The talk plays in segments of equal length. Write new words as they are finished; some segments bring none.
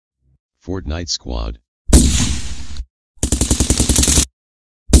Fortnite Squad.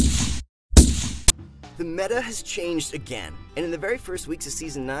 The meta has changed again, and in the very first weeks of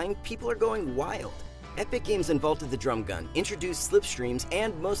Season 9, people are going wild. Epic Games unvaulted the drum gun, introduced slipstreams,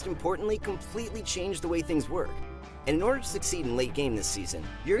 and most importantly, completely changed the way things work. And in order to succeed in late game this season,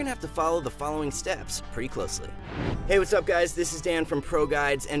 you're gonna have to follow the following steps pretty closely. Hey, what's up guys? This is Dan from Pro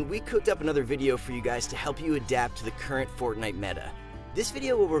Guides, and we cooked up another video for you guys to help you adapt to the current Fortnite meta. This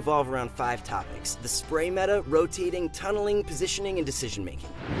video will revolve around 5 topics: the spray meta, rotating, tunneling, positioning, and decision making.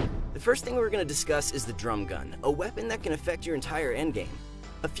 The first thing we're going to discuss is the drum gun, a weapon that can affect your entire endgame.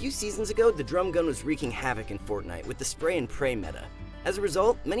 A few seasons ago, the drum gun was wreaking havoc in Fortnite with the spray and pray meta. As a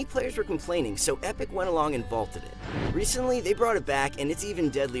result, many players were complaining, so Epic went along and vaulted it. Recently, they brought it back, and it's even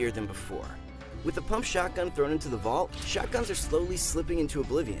deadlier than before. With the pump shotgun thrown into the vault, shotguns are slowly slipping into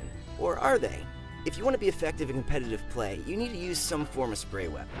oblivion. Or are they? If you want to be effective in competitive play, you need to use some form of spray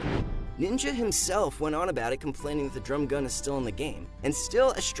weapon. Ninja himself went on about it, complaining that the drum gun is still in the game, and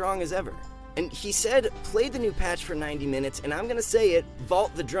still as strong as ever. And he said, play the new patch for 90 minutes, and I'm gonna say it,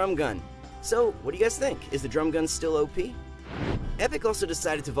 vault the drum gun. So, what do you guys think? Is the drum gun still OP? Epic also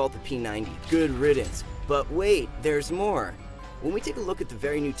decided to vault the P90. Good riddance. But wait, there's more. When we take a look at the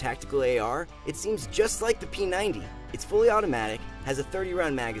very new tactical AR, it seems just like the P90. It's fully automatic, has a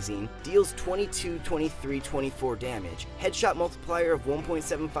 30-round magazine, deals 22, 23, 24 damage, headshot multiplier of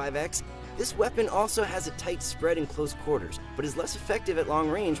 1.75x. This weapon also has a tight spread in close quarters, but is less effective at long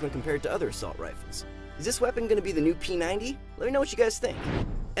range when compared to other assault rifles. Is this weapon going to be the new P90? Let me know what you guys think.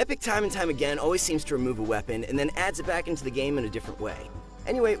 Epic time and time again always seems to remove a weapon and then adds it back into the game in a different way.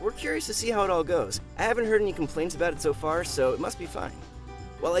 Anyway, we're curious to see how it all goes. I haven't heard any complaints about it so far, so it must be fine.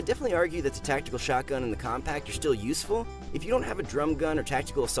 While I definitely argue that the tactical shotgun and the compact are still useful, if you don't have a drum gun or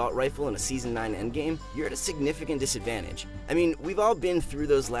tactical assault rifle in a Season 9 endgame, you're at a significant disadvantage. I mean, we've all been through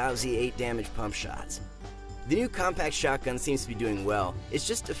those lousy 8 damage pump shots. The new compact shotgun seems to be doing well. It's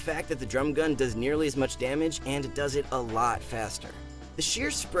just a fact that the drum gun does nearly as much damage, and it does it a lot faster. The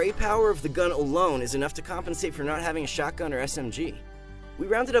sheer spray power of the gun alone is enough to compensate for not having a shotgun or SMG. We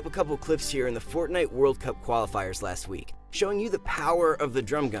rounded up a couple clips here in the Fortnite World Cup qualifiers last week, showing you the power of the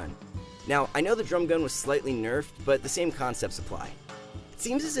drum gun. Now, I know the drum gun was slightly nerfed, but the same concepts apply. It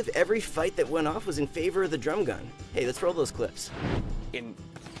seems as if every fight that went off was in favor of the drum gun. Hey, let's roll those clips. In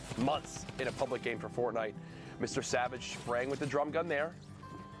months in a public game for Fortnite, Mr. Savage spraying with the drum gun there,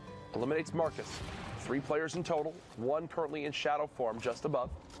 eliminates Marcus. 3 players in total, 1 currently in shadow form just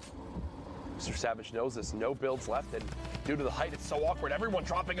above. Mr. Savage knows this, no builds left, and due to the height, it's so awkward. Everyone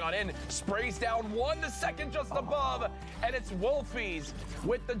dropping on in, sprays down 1 second just above, and it's Wolfies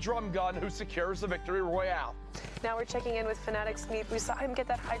with the drum gun who secures the victory royale. Now we're checking in with Fnatic Smeep. We saw him get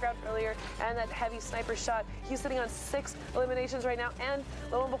that high ground earlier and that heavy sniper shot. He's sitting on 6 eliminations right now, and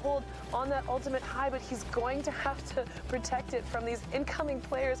lo and behold, on that ultimate high, but he's going to have to protect it from these incoming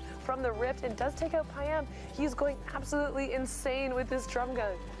players from the Rift, and does take out Pyam. He's going absolutely insane with this drum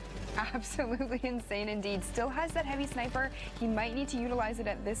gun. Absolutely insane indeed. Still has that heavy sniper. He might need to utilize it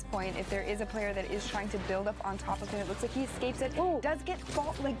at this point if there is a player that is trying to build up on top of him. It looks like he escapes it. Ooh. Does get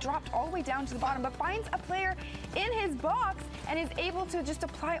dropped all the way down to the bottom, but finds a player in his box and is able to just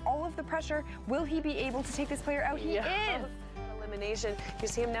apply all of the pressure. Will he be able to take this player out? He is. Elimination. You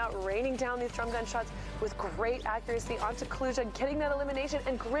see him now raining down these drum gun shots with great accuracy onto Kaluja, getting that elimination,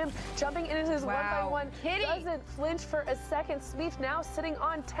 and Grim jumping into his 1-by-1. Doesn't flinch for a second. Smeef now sitting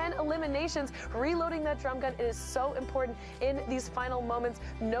on 10 eliminations, reloading that drum gun. It is so important in these final moments.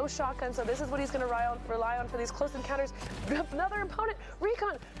 No shotgun, so this is what he's going to rely on for these close encounters. Another opponent,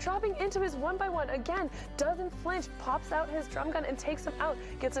 Recon, dropping into his 1-by-1 again, doesn't flinch, pops out his drum gun and takes him out.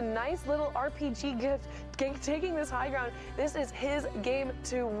 Gets a nice little RPG gift, taking this high ground. This is his game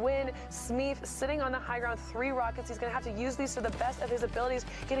to win. Smeef sitting on the high ground, 3 rockets. He's going to have to use these to the best of his abilities,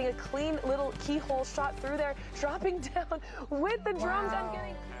 getting a clean little keyhole shot through there, dropping down with the drum gun.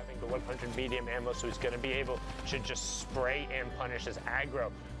 Having the 100 medium ammo, so he's going to be able to just spray and punish his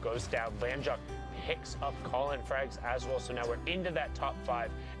aggro. Goes down, Landjuck picks up call-in frags as well, so now we're into that top 5.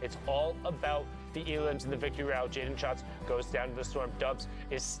 It's all about the elims and the victory royale. Jaden Shots goes down to the storm. Dubs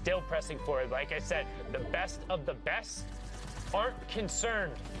is still pressing forward. Like I said, the best of the best aren't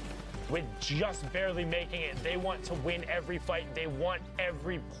concerned with just barely making it. They want to win every fight. They want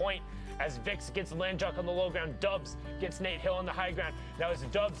every point. As Vix gets Landjuck on the low ground, Dubs gets Nate Hill on the high ground. Now it's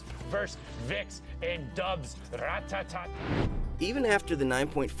Dubs versus Vix, and Dubs rat-tat-tat. Even after the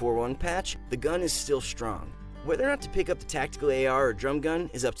 9.41 patch, the gun is still strong. Whether or not to pick up the tactical AR or drum gun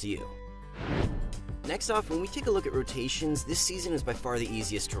is up to you. Next off, when we take a look at rotations, this season is by far the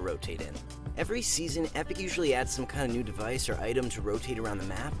easiest to rotate in. Every season, Epic usually adds some kind of new device or item to rotate around the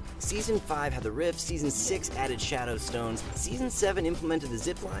map. Season 5 had the rift, Season 6 added shadow stones, Season 7 implemented the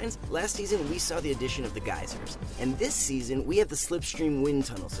zip lines, last season we saw the addition of the geysers. And this season, we have the slipstream wind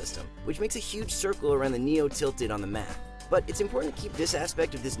tunnel system, which makes a huge circle around the Neo tilted on the map. But it's important to keep this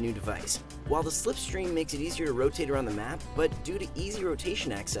aspect of this new device. While the slipstream makes it easier to rotate around the map, but due to easy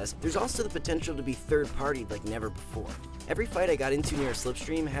rotation access, there's also the potential to be third-partied like never before. Every fight I got into near a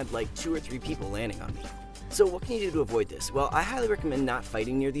slipstream had like 2 or 3 people landing on me. So what can you do to avoid this? Well, I highly recommend not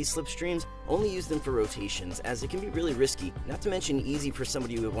fighting near these slipstreams, only use them for rotations, as it can be really risky, not to mention easy for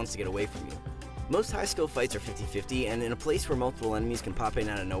somebody who wants to get away from you. Most high-skill fights are 50-50, and in a place where multiple enemies can pop in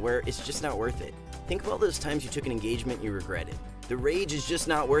out of nowhere, it's just not worth it. Think of all those times you took an engagement you regretted. The rage is just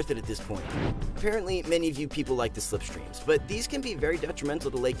not worth it at this point. Apparently, many of you people like the slipstreams, but these can be very detrimental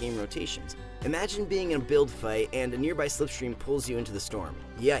to late game rotations. Imagine being in a build fight and a nearby slipstream pulls you into the storm.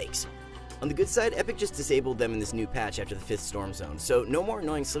 Yikes. On the good side, Epic just disabled them in this new patch after the 5th storm zone, so no more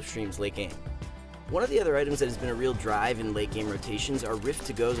annoying slipstreams late game. One of the other items that has been a real drive in late game rotations are rift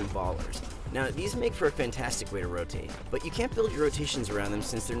to-goes and ballers. Now, these make for a fantastic way to rotate, but you can't build your rotations around them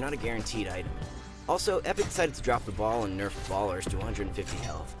since they're not a guaranteed item. Also, Epic decided to drop the ball and nerf ballers to 150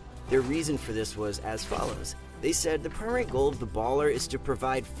 health. Their reason for this was as follows. They said the primary goal of the baller is to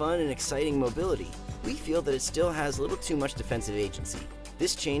provide fun and exciting mobility. We feel that it still has a little too much defensive agency.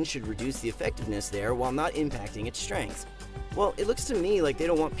 This change should reduce the effectiveness there while not impacting its strengths. Well, it looks to me like they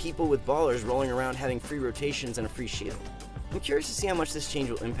don't want people with ballers rolling around having free rotations and a free shield. I'm curious to see how much this change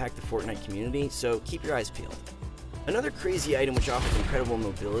will impact the Fortnite community, so keep your eyes peeled. Another crazy item which offers incredible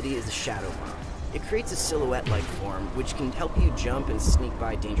mobility is the Shadow Bomb. It creates a silhouette-like form, which can help you jump and sneak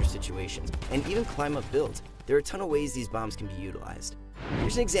by dangerous situations, and even climb up builds. There are a ton of ways these bombs can be utilized.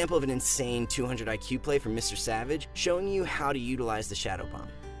 Here's an example of an insane 200 IQ play from Mr. Savage, showing you how to utilize the Shadow Bomb.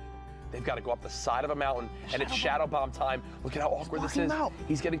 They've got to go up the side of a mountain, and it's Shadow Bomb time. Look at how awkward this is.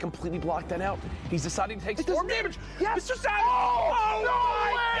 He's getting completely blocked then out. He's deciding to take storm damage. Yes. Mr. Savage! Oh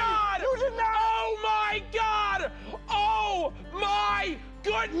my God! You did not! Oh my God! Oh my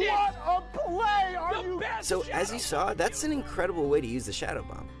goodness! What a play! Are you? So as you saw, that's an incredible way to use the Shadow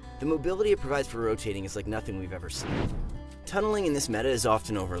Bomb. The mobility it provides for rotating is like nothing we've ever seen. Tunneling in this meta is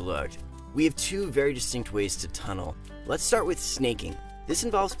often overlooked. We have 2 very distinct ways to tunnel. Let's start with snaking. This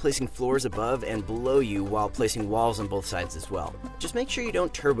involves placing floors above and below you while placing walls on both sides as well. Just make sure you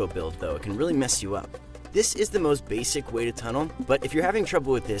don't turbo build though, it can really mess you up. This is the most basic way to tunnel, but if you're having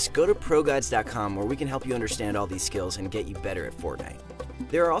trouble with this, go to proguides.com where we can help you understand all these skills and get you better at Fortnite.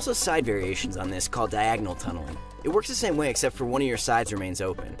 There are also side variations on this called diagonal tunneling. It works the same way except for one of your sides remains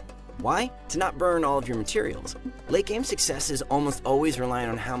open. Why? To not burn all of your materials. Late game success is almost always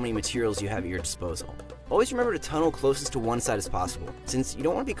reliant on how many materials you have at your disposal. Always remember to tunnel closest to one side as possible, since you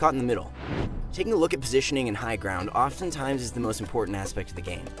don't want to be caught in the middle. Taking a look at positioning and high ground oftentimes is the most important aspect of the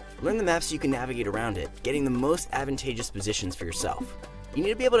game. Learn the map so you can navigate around it, getting the most advantageous positions for yourself. You need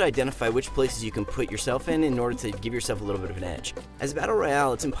to be able to identify which places you can put yourself in order to give yourself a little bit of an edge. As a Battle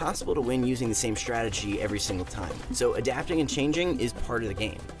Royale, it's impossible to win using the same strategy every single time, so adapting and changing is part of the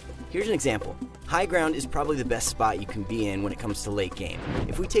game. Here's an example. High ground is probably the best spot you can be in when it comes to late game.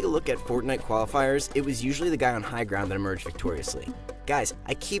 If we take a look at Fortnite qualifiers, it was usually the guy on high ground that emerged victoriously. Guys,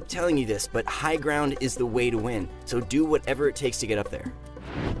 I keep telling you this, but high ground is the way to win, so do whatever it takes to get up there.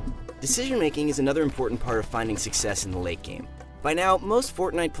 Decision making is another important part of finding success in the late game. By now, most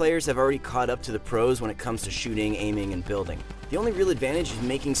Fortnite players have already caught up to the pros when it comes to shooting, aiming, and building. The only real advantage is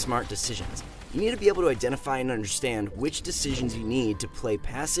making smart decisions. You need to be able to identify and understand which decisions you need to play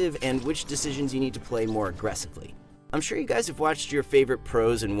passive and which decisions you need to play more aggressively. I'm sure you guys have watched your favorite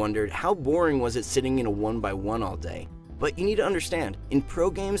pros and wondered how boring was it sitting in a 1x1 all day. But you need to understand, in pro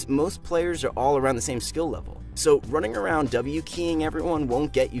games, most players are all around the same skill level. So running around W-keying everyone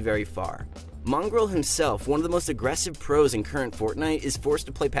won't get you very far. Mongrel himself, one of the most aggressive pros in current Fortnite, is forced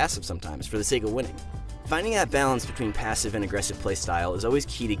to play passive sometimes for the sake of winning. Finding that balance between passive and aggressive playstyle is always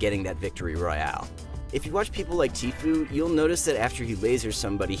key to getting that victory royale. If you watch people like Tfue, you'll notice that after he lasers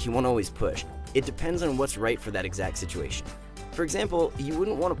somebody, he won't always push. It depends on what's right for that exact situation. For example, you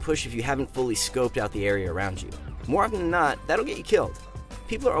wouldn't want to push if you haven't fully scoped out the area around you. More often than not, that'll get you killed.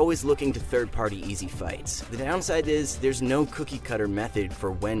 People are always looking to third-party easy fights. The downside is there's no cookie-cutter method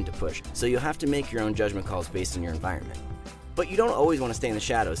for when to push, so you'll have to make your own judgment calls based on your environment. But you don't always want to stay in the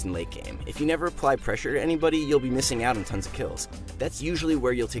shadows in late game. If you never apply pressure to anybody, you'll be missing out on tons of kills. That's usually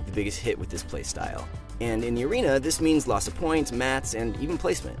where you'll take the biggest hit with this playstyle. And in the arena, this means loss of points, mats, and even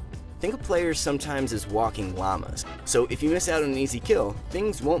placement. Think of players sometimes as walking llamas, so if you miss out on an easy kill,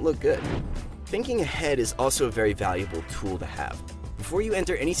 things won't look good. Thinking ahead is also a very valuable tool to have. Before you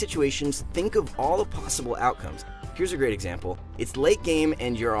enter any situations, think of all the possible outcomes. Here's a great example. It's late game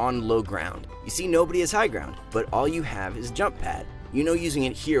and you're on low ground. You see nobody has high ground, but all you have is jump pad. You know using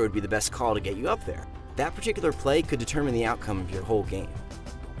it here would be the best call to get you up there. That particular play could determine the outcome of your whole game.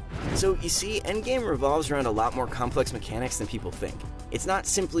 So you see, Endgame revolves around a lot more complex mechanics than people think. It's not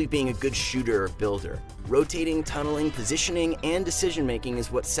simply being a good shooter or builder. Rotating, tunneling, positioning, and decision making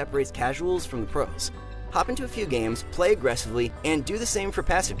is what separates casuals from the pros. Hop into a few games, play aggressively, and do the same for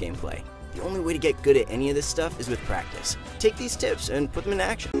passive gameplay. The only way to get good at any of this stuff is with practice. Take these tips and put them into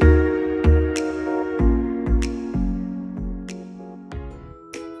action.